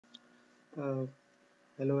Uh,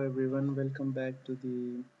 Hello everyone, welcome back to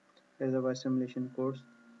the Reservoir Simulation course,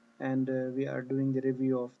 and we are doing the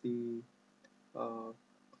review of the uh,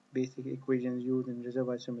 basic equations used in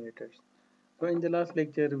reservoir simulators. So in the last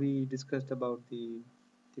lecture we discussed about the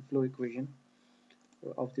flow equation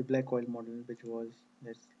of the black oil model, which was,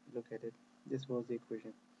 let's look at it, this was the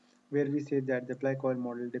equation where we said that the black oil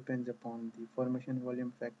model depends upon the formation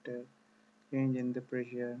volume factor, change in the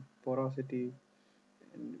pressure, porosity,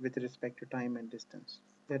 and with respect to time and distance.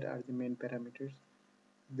 That are the main parameters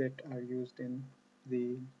that are used in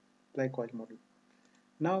the black oil model.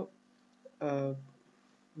 Now, uh,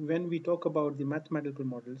 when we talk about the mathematical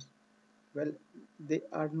models, well, they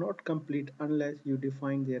are not complete unless you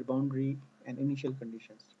define their boundary and initial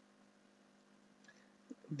conditions.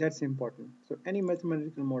 That's important. So any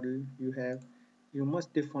mathematical model you have, you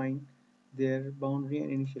must define their boundary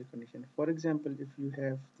and initial condition. For example, if you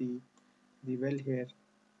have the well here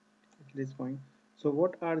at this point, so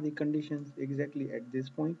what are the conditions exactly at this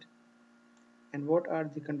point, and what are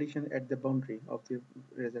the conditions at the boundary of the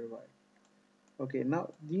reservoir? Okay,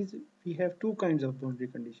 now these we have two kinds of boundary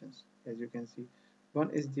conditions, as you can see.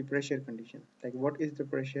 One is the pressure condition, like what is the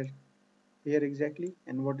pressure here exactly,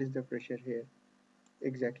 and what is the pressure here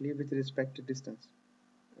exactly with respect to distance.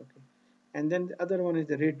 Okay, and then the other one is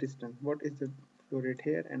the rate distance. What is the flow rate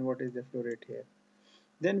here, and what is the flow rate here?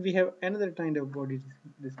 Then we have another kind of body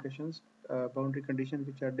discussions, boundary conditions,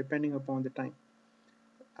 which are depending upon the time.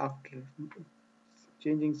 After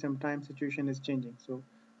changing, some time situation is changing, so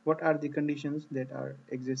what are the conditions that are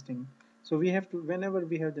existing? So we have to, whenever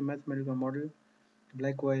we have the mathematical model,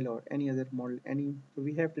 black oil or any other model, any, so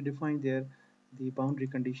we have to define there the boundary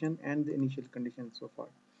condition and the initial condition so far.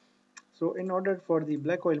 So in order for the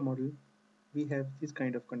black oil model, we have this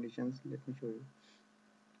kind of conditions. Let me show you.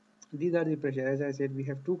 These are the pressure. As I said, we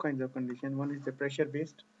have two kinds of condition. One is the pressure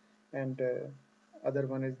based, and other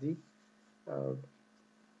one is uh,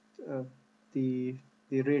 uh, the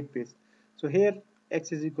the rate base. So here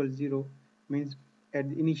x is equal 0 means at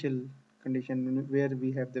the initial condition where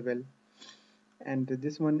we have the well, and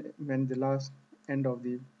this one when the last end of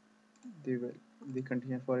the well, the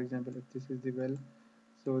condition. For example, if this is the well,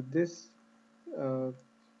 so this uh,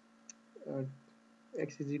 uh,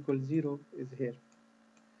 x is equal 0 is here,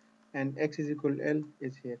 and x is equal L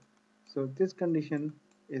is here. So this condition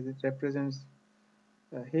is, it represents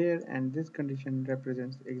here, and this condition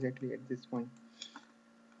represents exactly at this point.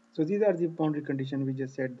 So these are the boundary condition. We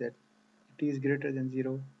just said that t is greater than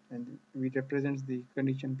 0, and we represent the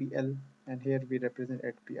condition PL, and here we represent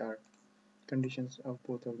at PR conditions of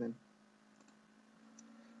both of them.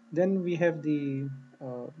 Then we have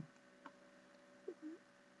uh,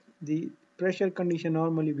 the pressure condition.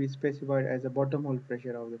 Normally we specified as a bottom hole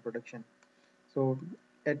pressure of the production. So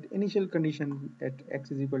at initial condition at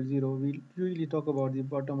x is equal 0, we usually talk about the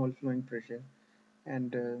bottom hole flowing pressure,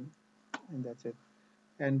 and that's it.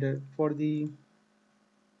 And for the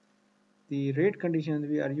rate conditions,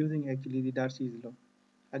 we are using actually the Darcy's law.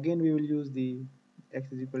 Again, we will use the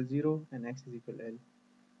x is equal 0 and x is equal L.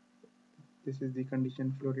 This is the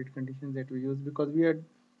condition, flow rate condition that we use, because we are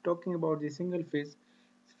talking about the single phase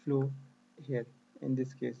flow here in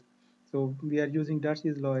this case. So we are using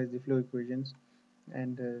Darcy's law as the flow equations,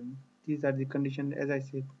 and these are the conditions, as I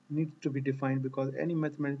said, needs to be defined, because any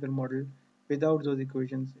mathematical model without those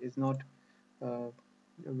equations is not uh,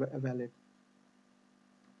 valid.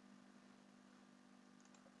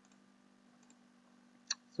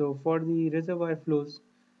 So for the reservoir flows,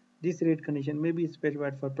 this rate condition may be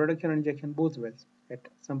specified for production and injection both wells at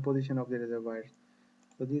some position of the reservoirs.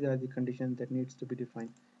 So these are the conditions that needs to be defined.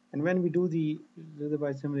 And when we do the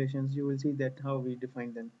reservoir simulations, you will see that how we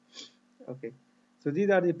define them. Okay. So these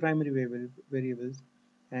are the primary variables.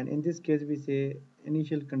 And in this case, we say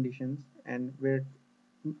initial conditions, and where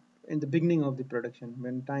in the beginning of the production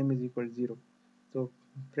when time is equal to 0. So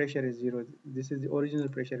pressure is 0. This is the original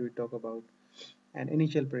pressure we talk about, and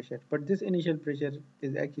initial pressure. But this initial pressure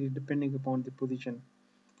is actually depending upon the position,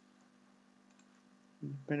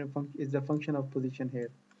 is the function of position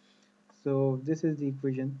here. So this is the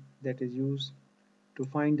equation that is used to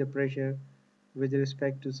find the pressure with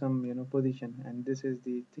respect to some position, and this is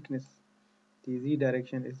the thickness. The z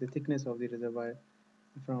direction is the thickness of the reservoir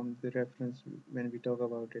from the reference when we talk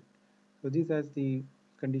about it. So these are the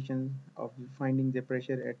conditions of finding the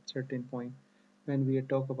pressure at certain point when we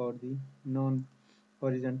talk about the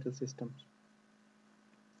non-horizontal systems.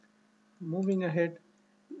 Moving ahead,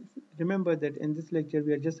 remember that in this lecture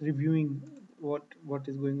we are just reviewing what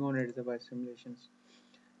is going on at reservoir simulations.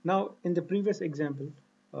 Now, in the previous example,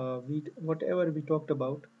 we whatever we talked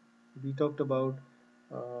about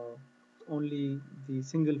only the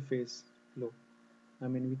single phase. flow. I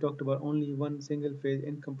mean, we talked about only one single phase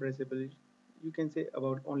incompressible, you can say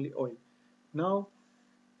about only oil. Now,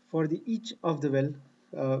 for the each of the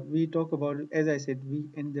well, we talk about, as I said, we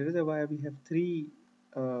in the reservoir we have three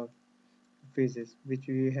uh, phases, which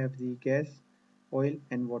we have the gas, oil,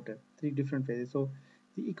 and water, three different phases. So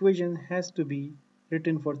the equation has to be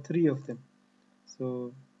written for three of them.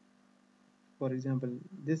 So for example,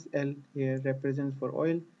 this L here represents for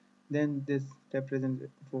oil, then this represents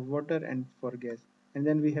for water and for gas, and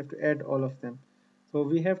then we have to add all of them. So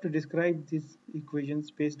we have to describe these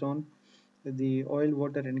equations based on the oil,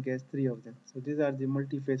 water, and gas, three of them. So these are the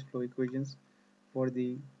multi-phase flow equations for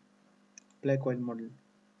the black oil model.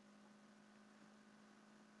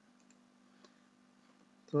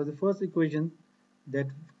 So the first equation that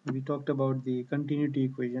we talked about, the continuity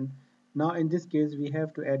equation. Now in this case we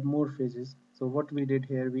have to add more phases. So what we did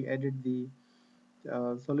here, we added the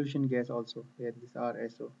solution gas also here, this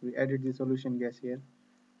RSO. We added the solution gas here.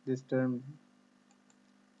 This term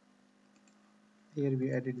here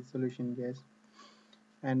we added the solution gas,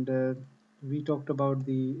 and we talked about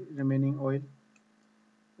the remaining oil.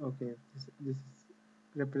 Okay, this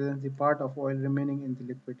represents the part of oil remaining in the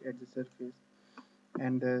liquid at the surface,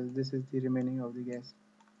 and this is the remaining of the gas.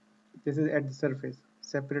 This is at the surface,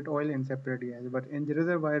 separate oil and separate gas. But in the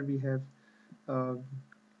reservoir we have uh,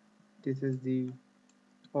 this is the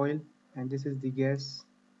oil and this is the gas,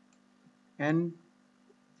 and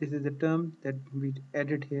this is the term that we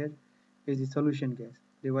added here is the solution gas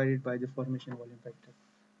divided by the formation volume factor.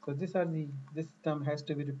 So this term has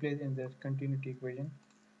to be replaced in the continuity equation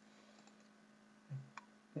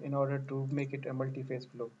in order to make it a multi-phase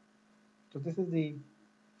flow. So this is the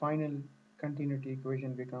final continuity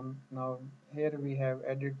equation become. Now here we have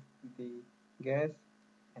added the gas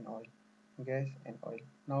and oil, gas and oil.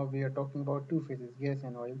 Now we are talking about two phases, gas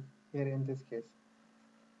and oil here in this case.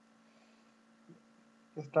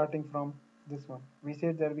 Starting from this one, we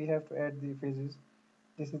said that we have to add the phases.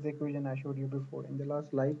 This is the equation I showed you before in the last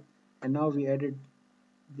slide, and now we added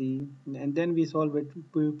the, and then we solve it.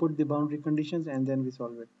 We put the boundary conditions and then we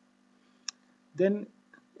solve it. Then,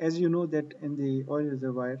 as you know that in the oil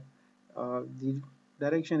reservoir, the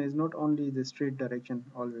direction is not only the straight direction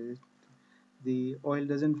always. The oil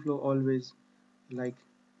doesn't flow always like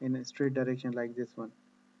in a straight direction like this one.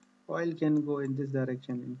 Oil can go in this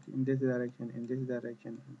direction, in this direction, in this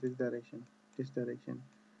direction, in this direction, this direction.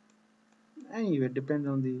 Anyway, depends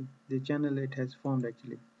on the channel it has formed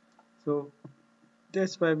actually. So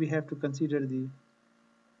that's why we have to consider the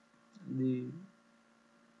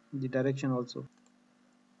the direction also.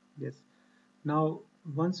 Yes. Now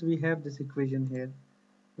once we have this equation here,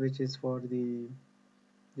 which is for the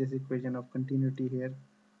this equation of continuity here,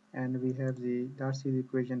 and we have the Darcy's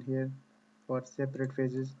equation here for separate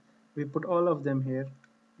phases, we put all of them here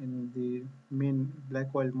in the main black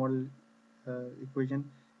oil model equation,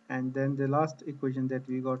 and then the last equation that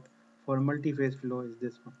we got for multi-phase flow is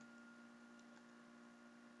this one.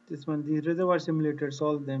 This one, the reservoir simulator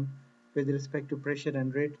solved them with respect to pressure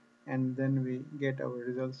and rate, and then we get our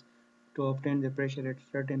results to obtain the pressure at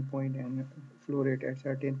certain point and flow rate at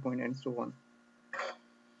certain point and so on.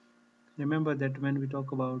 Remember that when we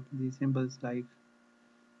talk about the symbols like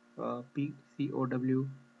P, C, O, W.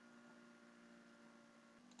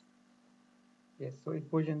 Yes, so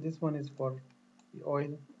equation, this one is for the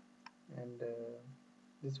oil, and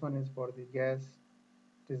this one is for the gas,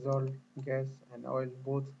 dissolved gas and oil,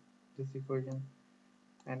 both this equation,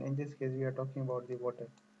 and in this case we are talking about the water.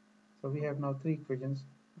 So we have now three equations,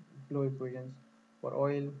 flow equations for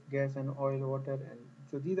oil, gas and oil, water, and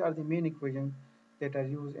so these are the main equations that are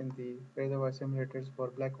used in the reservoir simulators for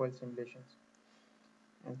black oil simulations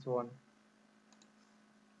and so on.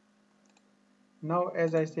 Now,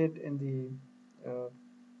 as I said in the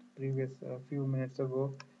previous few minutes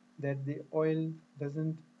ago, that the oil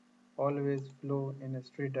doesn't always flow in a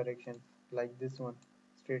straight direction like this one,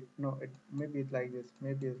 straight. No, it maybe it's like this,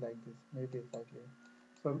 maybe it's like this, maybe it's like this.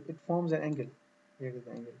 So it forms an angle. Here is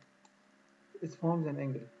the angle. It forms an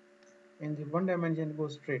angle. In the one dimension it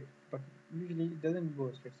goes straight, but usually it doesn't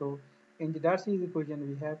go straight. So in the Darcy's equation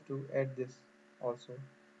we have to add this also,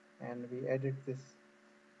 and we added this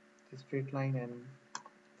straight line, and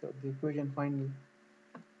so the equation finally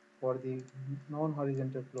for the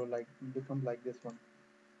non-horizontal flow like become like this one,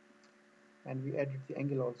 and we added the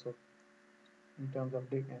angle also in terms of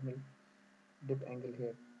dip angle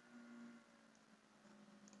here.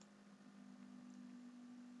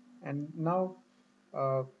 And now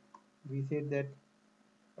we said that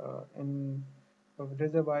in a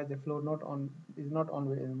reservoir the flow not on is not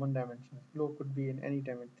always in one dimension. Flow could be in any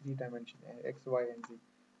dimension, 3 dimension, x, y, and z.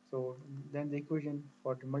 So then the equation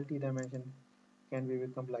for the multi-dimension can be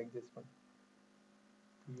become like this one: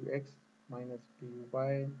 ux minus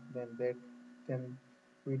py, then that, then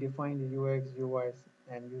we define the ux, uys,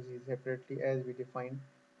 and uc separately as we defined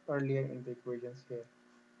earlier in the equations here,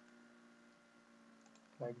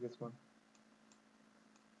 like this one.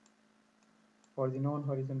 For the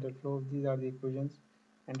non-horizontal flow, these are the equations,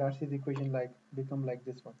 and RC's equation like become like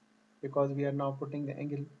this one, because we are now putting the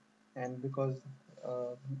angle, and because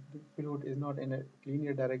the fluid is not in a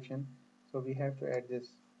linear direction, so we have to add this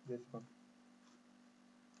one.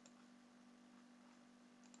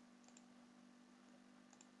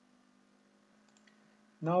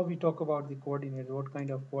 Now we talk about the coordinates, what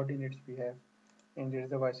kind of coordinates we have in the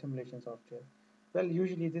reservoir simulation software. Well,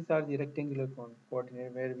 usually these are the rectangular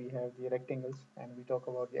coordinate where we have the rectangles and we talk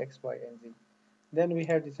about the x, y, and z. Then we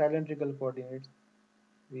have the cylindrical coordinates.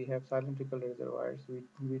 We have cylindrical reservoirs. We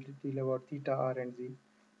deal about theta, r, and z.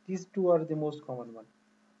 These two are the most common one.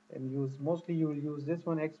 And mostly you will use this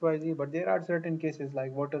one x, y, z. But there are certain cases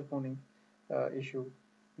like water cooling issue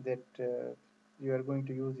that you are going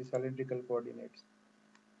to use the cylindrical coordinates,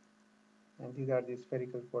 and these are the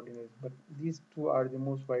spherical coordinates. But these two are the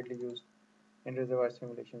most widely used in reservoir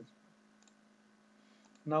simulations.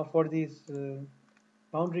 Now for these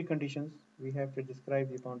boundary conditions, we have to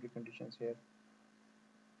describe the boundary conditions here.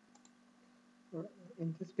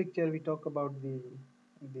 In this picture, we talk about the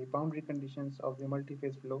boundary conditions of the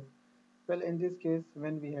multiphase flow. Well, in this case,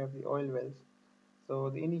 when we have the oil wells, so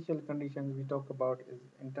the initial conditions we talk about is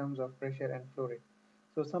in terms of pressure and flow rate.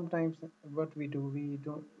 So sometimes what we do,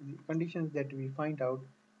 the conditions that we find out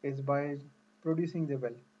is by producing the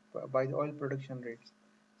well, by the oil production rates.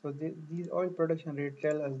 So these oil production rates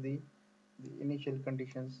tell us the initial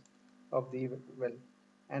conditions of the well.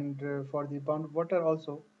 And for the bound water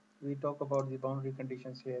also, we talk about the boundary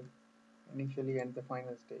conditions here, initially and the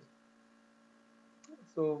final stage.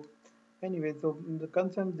 So anyway, so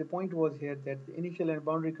the point was here that the initial and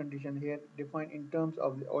boundary condition here defined in terms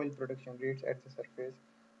of the oil production rates at the surface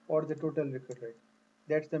or the total liquid rate.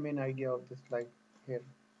 That's the main idea of this slide here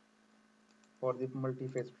for the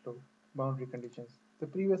multi-phase flow boundary conditions. The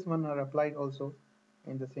previous one are applied also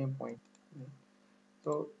in the same point.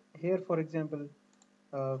 So here, for example,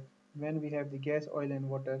 uh, when we have the gas, oil, and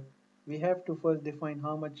water, we have to first define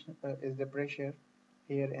how much is the pressure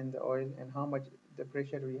here in the oil, and how much the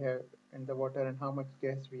pressure we have in the water, and how much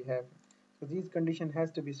gas we have. So these condition has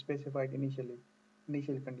to be specified initially,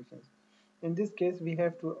 initial conditions. In this case, we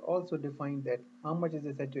have to also define that how much is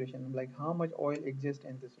the saturation, like how much oil exists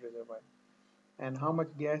in this reservoir, and how much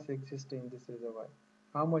gas exists in this reservoir,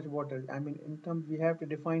 how much water. I mean, in terms, we have to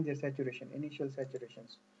define their saturation, initial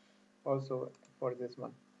saturations also for this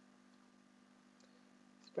one.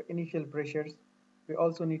 For initial pressures, we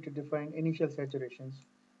also need to define initial saturations.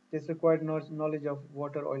 This requires knowledge of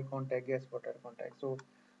water oil contact, gas water contact. So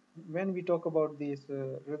when we talk about this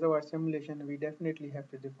reservoir simulation, we definitely have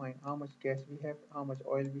to define how much gas we have, how much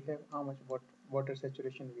oil we have, how much water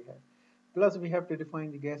saturation we have. Plus we have to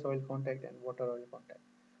define the gas oil contact and water oil contact.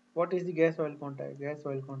 What is the gas oil contact? Gas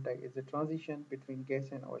oil contact is the transition between gas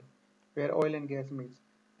and oil, where oil and gas meets.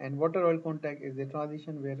 And water oil contact is the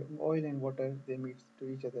transition where oil and water they meet to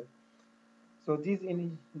each other. So these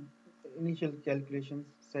initial calculations,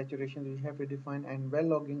 saturation we have to define, and well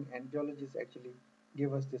logging and geologists actually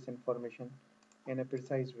give us this information in a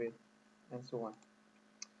precise way, and so on.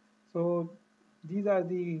 So these are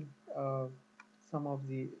the some of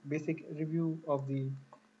the basic review of the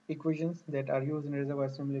equations that are used in reservoir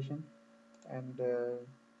simulation. And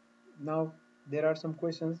now there are some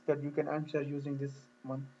questions that you can answer using this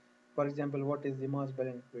one. For example, what is the mass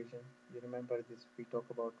balance equation? You remember this, we talk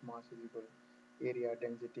about mass is equal area,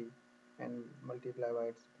 density, and multiply by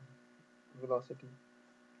its velocity.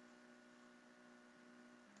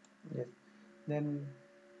 Yes. Then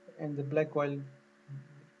in the black oil,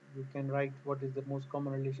 you can write what is the most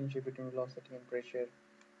common relationship between velocity and pressure,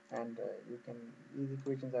 and you can, these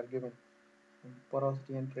equations are given. In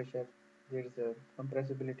porosity and pressure, there is a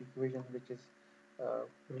compressibility equation which is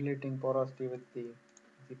relating porosity with the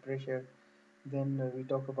pressure. Then we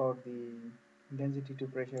talk about the density to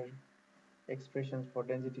pressure, expressions for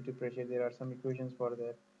density to pressure. There are some equations for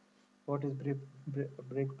that. What is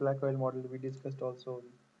brick black oil model? We discussed also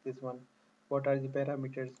this one. What are the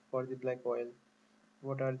parameters for the black oil?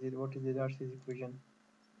 What is the Darcy's equation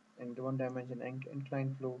in the one dimension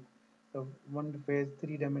inclined flow? So one phase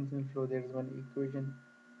three dimensional flow. There is one equation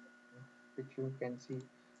which you can see.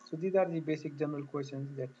 So these are the basic general questions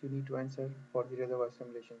that you need to answer for the reservoir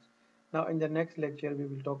simulations. Now in the next lecture we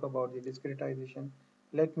will talk about the discretization.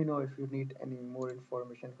 Let me know if you need any more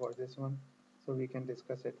information for this one. so we can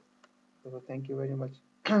discuss it. So thank you very much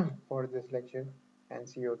for this lecture and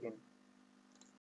see you again.